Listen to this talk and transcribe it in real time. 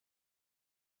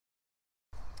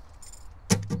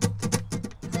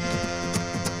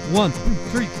1, 2,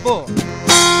 3, 4.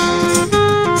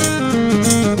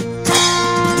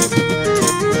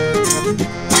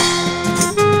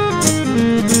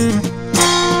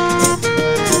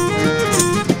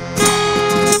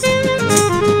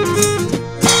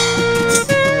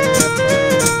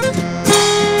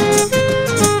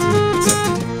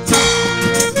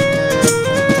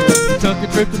 Took a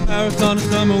trip to Paris on a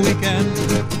summer weekend,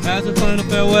 as a final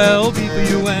farewell be for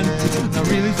you, and not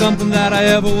really something that I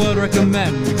ever would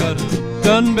recommend. We could have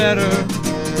done better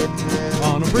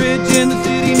on a bridge in the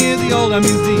city near the old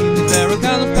museum. There are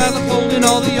countless Padlocks holding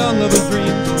all the young lovers'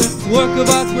 dreams. Work of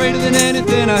art greater than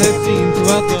anything I have seen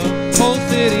throughout the whole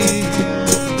city.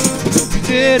 We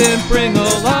didn't bring a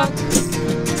lot,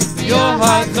 your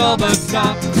heart's all but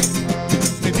stopped.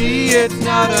 Maybe it's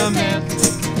not a myth,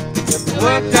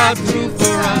 worked out true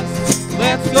for us.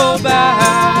 Let's go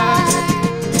back,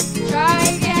 Try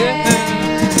again.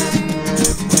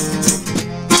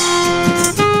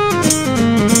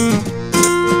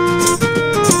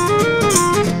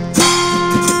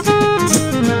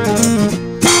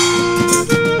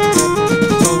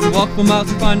 So we walk for miles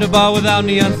to find a bar without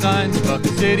neon signs, but the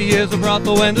city is a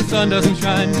brothel when the sun doesn't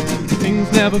shine.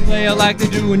 Things never play out like they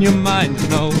do in your mind. There's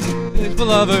no place for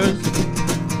lovers,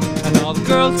 and all the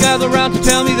girls gather round to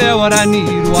tell me they're what I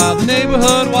need, while the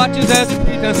neighborhood watches as it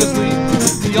pretends to sleep.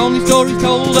 The only stories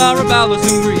told are about lust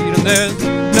and greed, and there's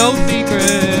no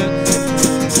secrets,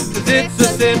 'cause it's a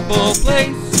simple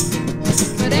place,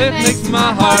 but it makes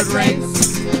my heart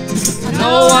race. I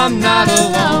know I'm not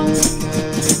alone,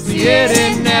 see it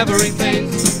in every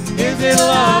face. Is it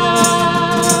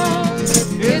love?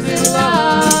 Is it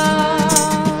love?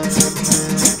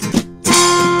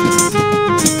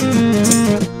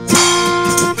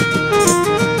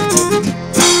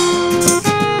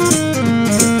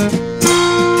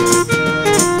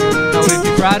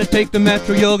 Try to take the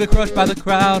metro, you'll get crushed by the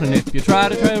crowd, and if you try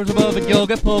to traverse above it, you'll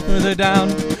get pulled further down.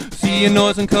 See a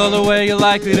noise and color where you're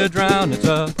likely to drown. It's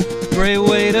a great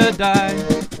way to die.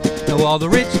 Now all the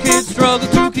rich kids struggle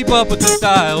to keep up with the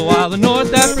style, while the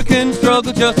North Africans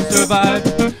struggle just to survive.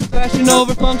 Fashion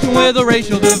over function with a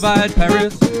racial divide.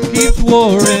 Paris keeps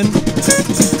warring,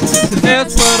 'cause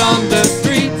there's blood on the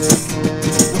streets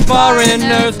the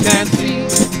foreigners can't see.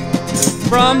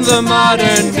 From the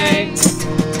modern day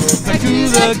back to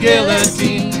the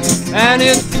guillotine, and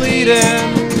it's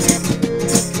bleeding,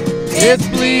 it's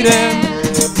bleeding.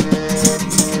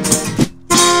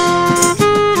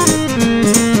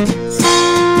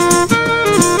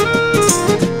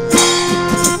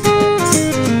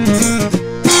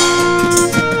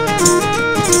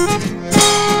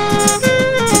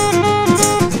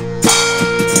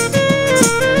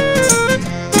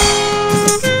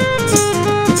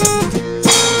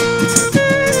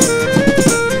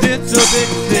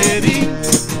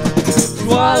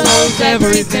 Swallows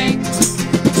everything,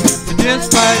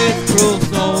 despite its cruel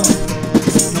soul.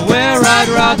 Nowhere I'd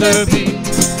rather be.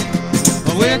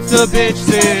 Oh, it's a bitch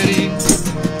city.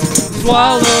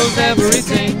 Swallows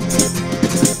everything,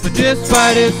 but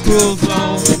despite its cruel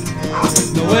soul.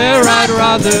 Nowhere I'd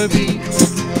rather be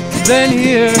than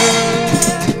here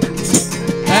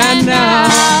and now.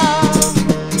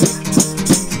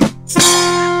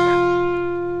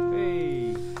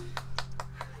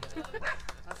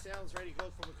 Sounds ready,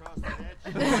 goes from across the ditch.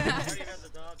 Ready to have the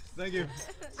dogs. Thank you.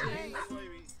 That's why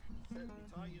we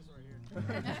tie you right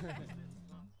here.